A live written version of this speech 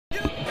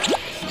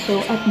So,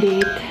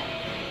 update.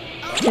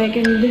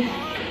 Second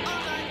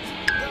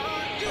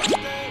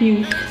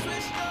use.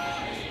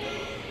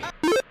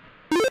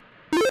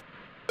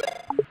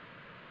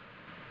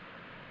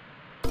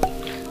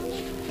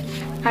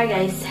 Hi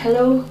guys,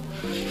 hello.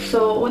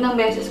 So, unang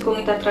beses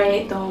kong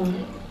itatry itong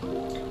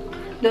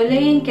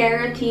Lolane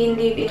Keratin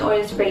Leave-In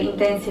Oil Spray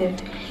Intensive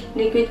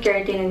Liquid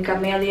Keratin and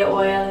Camellia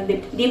Oil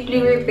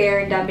Deeply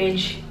Repair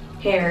Damaged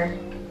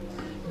Hair.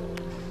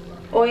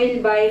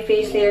 Oil by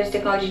Face Layers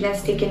Technology na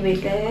stick and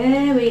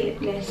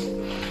weightless.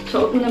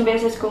 So, unang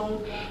beses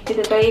kong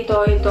itatry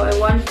ito. Ito ay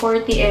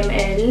 140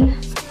 ml.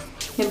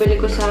 Nabili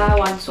ko sa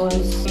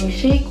Watsons. Yung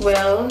shake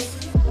well.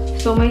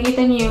 So,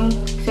 makikita niyo yung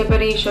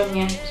separation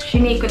niya.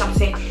 Shinake ko na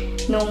kasi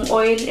nung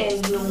oil and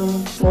nung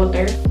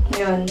water.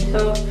 Yun.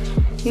 So,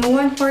 yung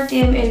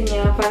 140 ml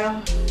niya,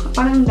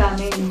 parang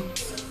dami.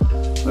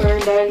 Or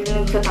dahil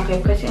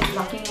nagtatakip kasi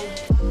ang laki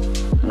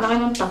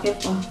ng takip,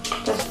 oh.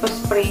 Tapos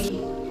spray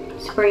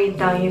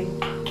type.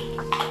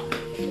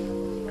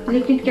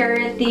 Liquid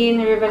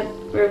Keratin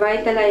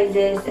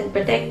revitalizes and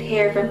protects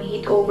hair from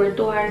heat over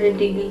 200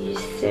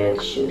 degrees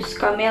Celsius.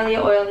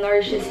 Camellia oil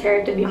nourishes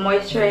hair to be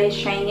moisturized,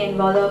 shiny, and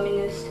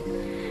voluminous.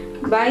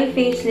 By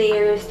Face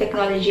Layers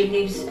technology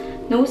leaves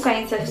no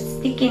signs of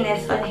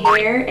stickiness on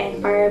hair and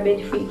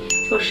paraben-free.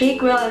 So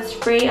shake well and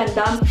spray on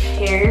damp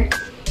hair.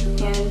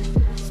 And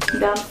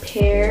damp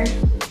hair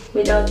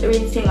without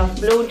rinsing off.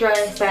 Blow dry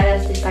and style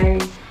as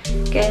desired.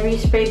 Can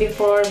respray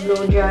before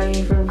blow dry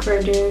for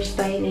further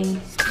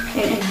styling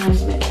and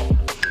enhancement.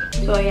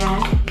 So, ayan.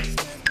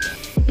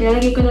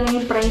 Ilalagay ko na lang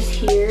yung price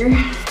here.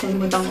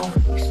 Nalimutan ko.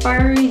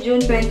 Expiry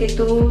June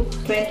 22,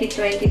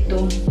 2022.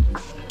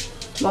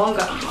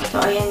 Bongga.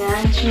 So, ayan na.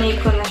 Sinake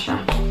ko na siya.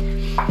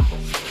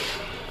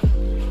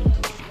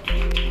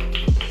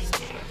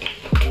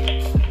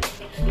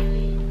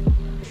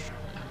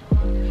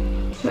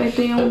 So,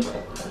 ito yung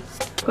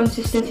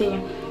consistency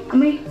niya.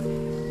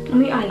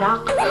 May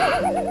alak.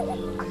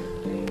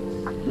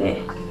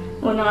 Hindi.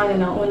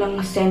 Unang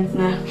scent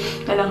na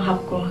nalanghap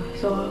ko.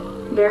 So,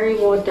 very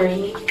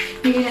watery.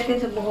 Bigyan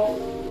natin sa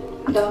buhok.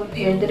 Damp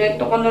hair.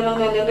 Direkto ko na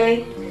lang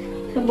nalagay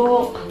sa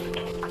buhok.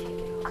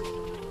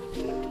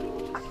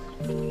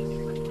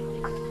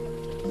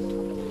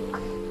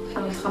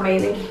 So, sa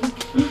kamay rin.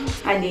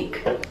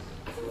 Adik.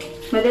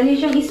 Madali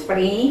siyang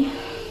spray.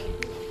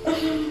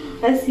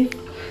 As if,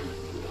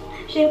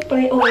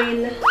 syempre,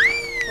 oil.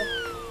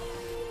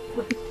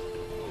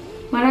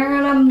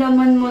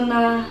 Mararamdaman mo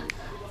na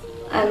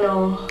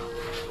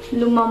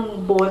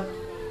lumambot.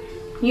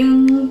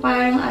 Yung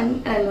parang,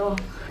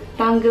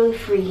 tangle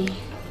free.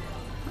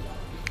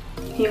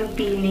 Yung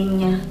peeling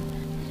niya.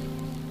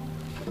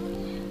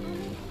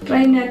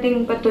 Try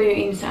natin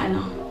patuyuin sa,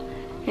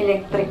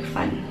 electric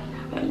fan.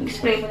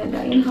 Spray mo na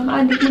dahil.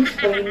 Nakaka-addict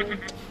mag-spray.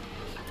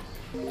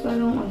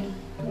 Parang,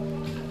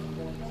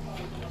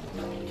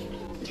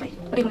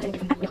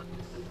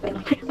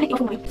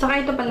 Saka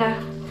ito pala,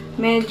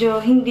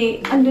 medyo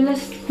ang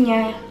dulas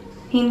niya,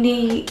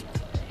 hindi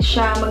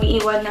siya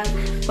mag-iwan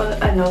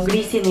ng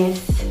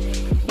greasiness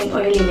and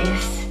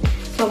oiliness.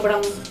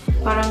 Sobrang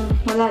parang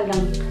wala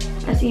lang.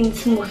 As in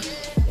smooth.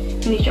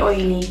 Hindi siya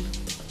oily.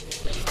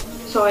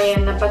 So,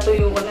 ayan,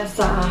 napatuyo ko na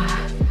sa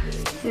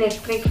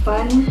electric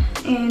fan.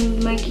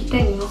 And makikita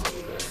nyo,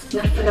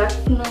 na flat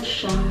na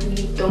siya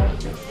dito.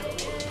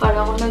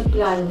 Para ako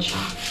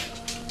nag-plancha.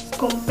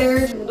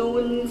 Compared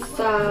dun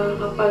sa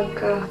kapag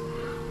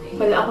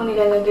wala ako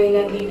nilalagay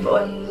na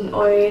leave-on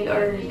oil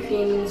or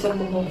cream sa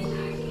buhok.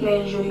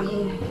 Medyo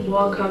yung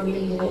buwaghag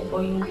yung buhok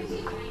ko, yung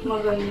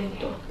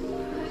maganito.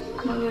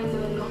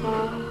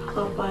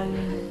 Nakakapal.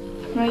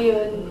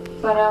 Ngayon,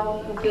 para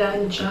akong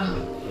plancha.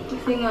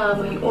 Kasi nga,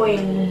 may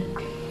oil.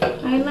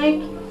 I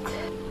like it.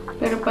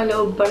 Pero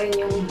paloob pa rin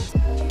yung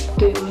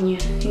tuyo niya.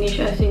 Hindi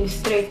siya as in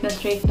straight na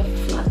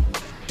flat.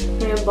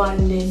 Pero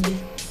bonded.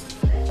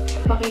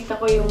 Pakita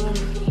ko yung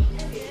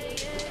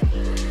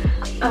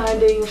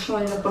the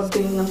usual na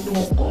pagtuyo ng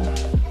buhok ko.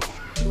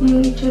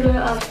 Yung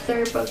itsura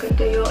after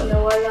pagkatuyo na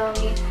walang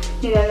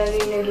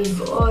nilalagay na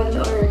leave-on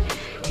or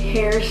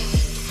hair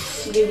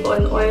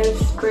leave-on oil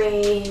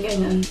spray,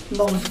 ganun.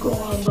 Bangus ko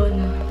haba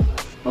na.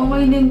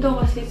 Okay din to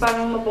kasi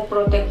parang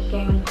mapoprotect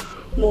niya yung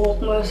buhok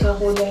mo sa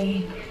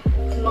kulay.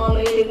 Sa mga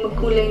mahilig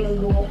magkulay ng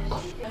buhok.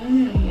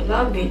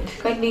 Love it.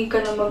 Kahit di ka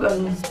na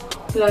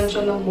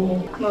plancha ng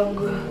buhok.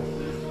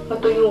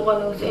 Patuyo ka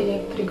lang sa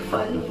electric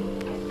fan.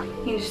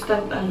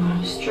 Instant,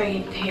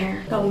 straight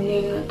hair.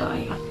 Thumbnail na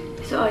tayo.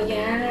 So,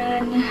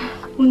 ayan.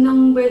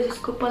 Unang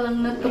beses ko palang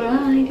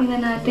na-try.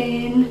 Tingnan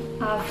natin.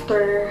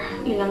 After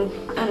ilang,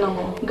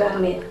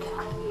 gamit.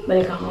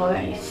 Balik ako,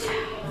 guys.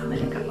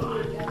 Balik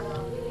ako.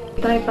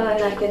 Try pala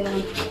natin ng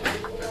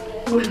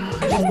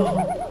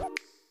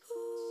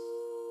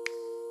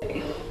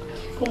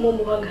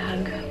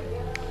pumubuhag-hag.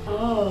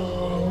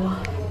 Oh.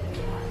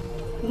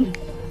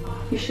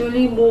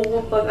 Usually, buhok ko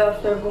pag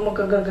after ko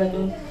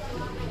magkagaganon.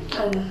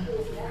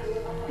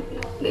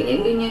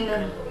 Ganyan-ganyan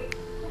na.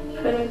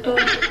 Pero ito,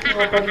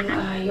 nakapag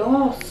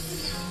maayos.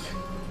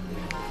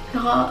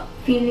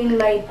 Feeling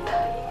light.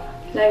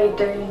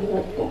 lighter yung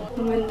buhok ko.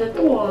 Ang ganda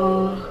to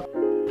ah.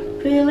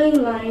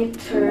 Feeling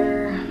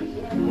lighter.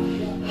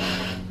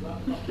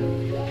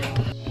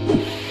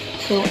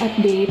 So,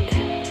 update.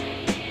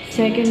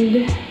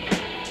 Second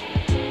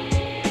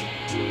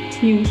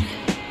news.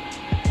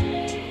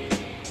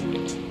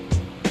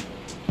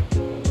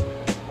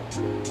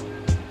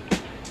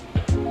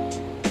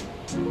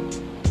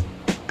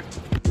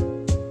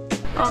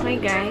 Okay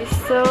guys,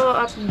 so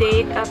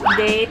update.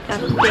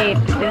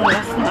 Yung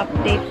last na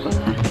update ko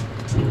na.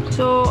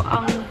 So,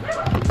 ang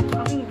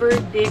aking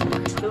verdict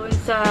doon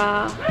sa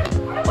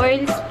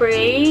oil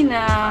spray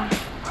na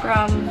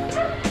from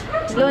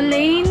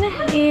Lolane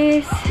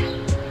is,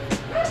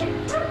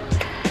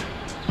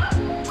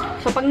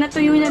 so pag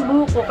natuyo na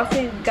buhok ko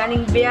kasi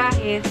galing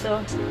biyahe, so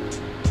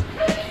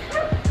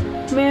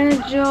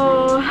medyo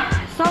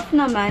soft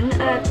naman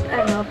at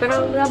ano,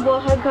 pero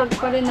nabuhag-hag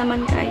pa rin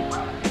naman kahit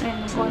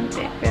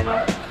konti, pero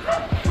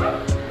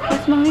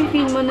mas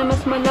ma-feel mo na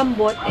mas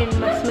malambot and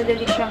mas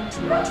madali siyang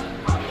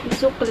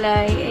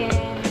isuklay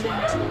and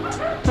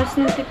mas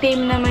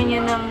nagtitame naman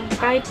yan ng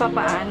kahit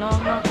papaano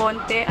ng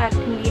konti at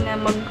hindi na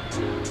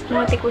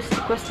mga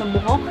tikos-tikos na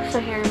buhok sa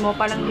hair mo.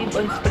 Parang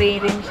leave-on spray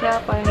rin siya,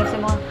 parang sa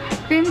mga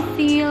cream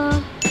seal,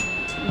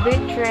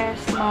 vitress,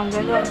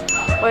 mga galon,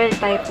 oil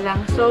type lang.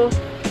 So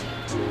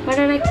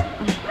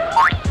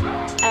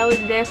I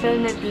would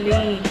definitely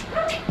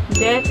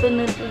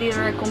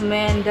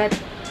recommend that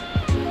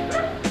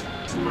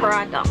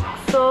product.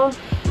 So,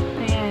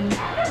 ayan.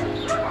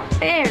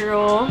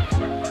 Pero,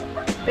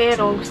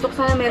 gusto ko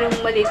sana merong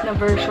maliit na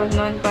version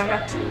nun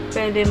para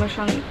pwede mo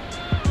siyang,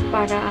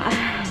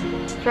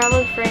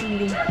 travel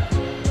friendly.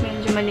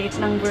 Medyo maliit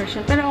ng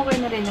version. Pero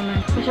okay na rin naman.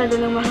 Masyado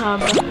lang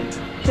mahaba.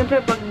 Siyempre,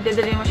 pag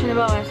dadalhin mo siya,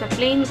 nabawa, sa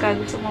plane ka,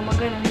 gusto mo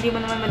magano, hindi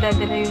mo naman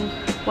madadala yung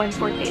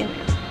 140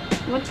 ml.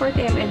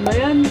 140 ml ba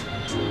yun?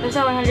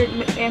 Basta 100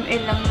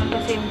 ml lang naman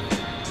kasi yung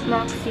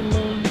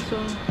maximum. So,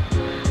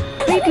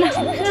 wait lang.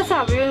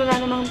 Sinasabi yun, wala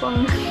namang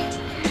pang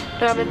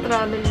travel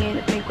ngayon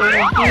at may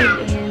COVID.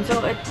 And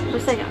so,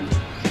 basta yan.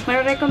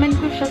 Mara-recommend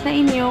ko siya sa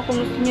inyo kung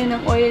gusto nyo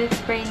ng oil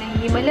spray na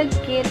hindi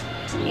malagkit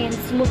and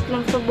smooth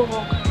lang sa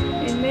buhok.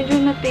 And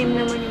medyo na-tame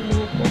naman yung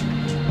buhok ko.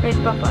 Kahit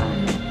pa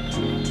paano.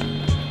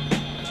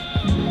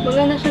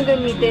 Maganda siya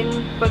gamitin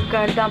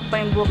pagka damp pa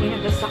yung buhok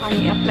niya tapos saka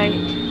i-apply.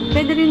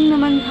 Pwede rin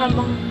naman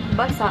habang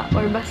basa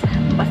ba?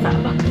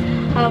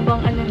 Habang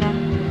ano na,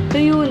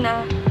 tuyo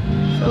na.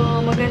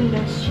 So,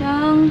 maganda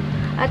siyang,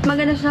 at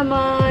maganda siya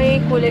may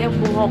kulay ang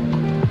buhok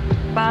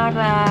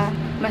para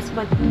mas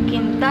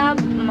makintab,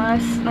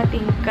 mas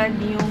matingkad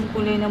yung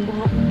kulay ng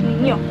buhok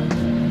ninyo.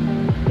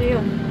 So,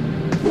 yun.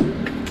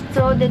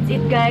 So, that's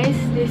it guys.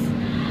 This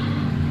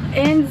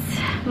ends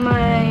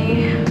my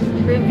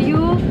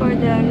review for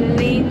the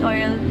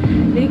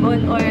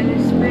leave-on oil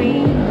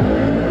spray.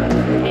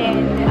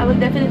 And I would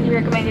definitely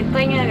recommend it.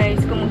 Try nyo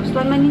guys. Kung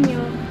magustuhan man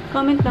ninyo,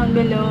 comment down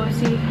below.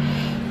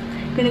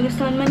 Kung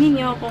nagustuhan man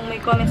ninyo, kung may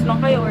comments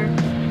man kayo or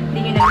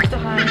hindi nyo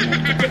nagustuhan.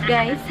 That's it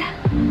guys.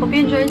 Hope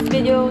you enjoyed this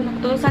video.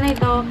 Nakatulong sana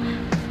ito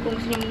kung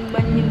gusto nyo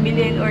ba ninyong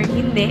bilhin or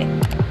hindi.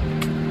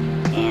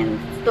 And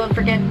don't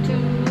forget to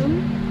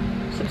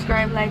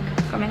subscribe, like,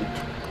 comment.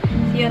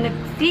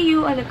 See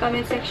you on the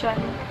comment section.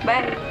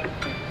 Bye!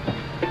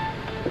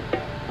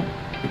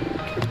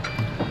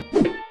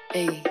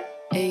 Hey,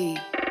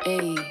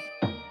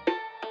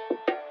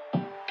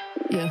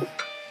 yeah.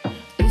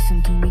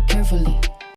 Listen to me carefully.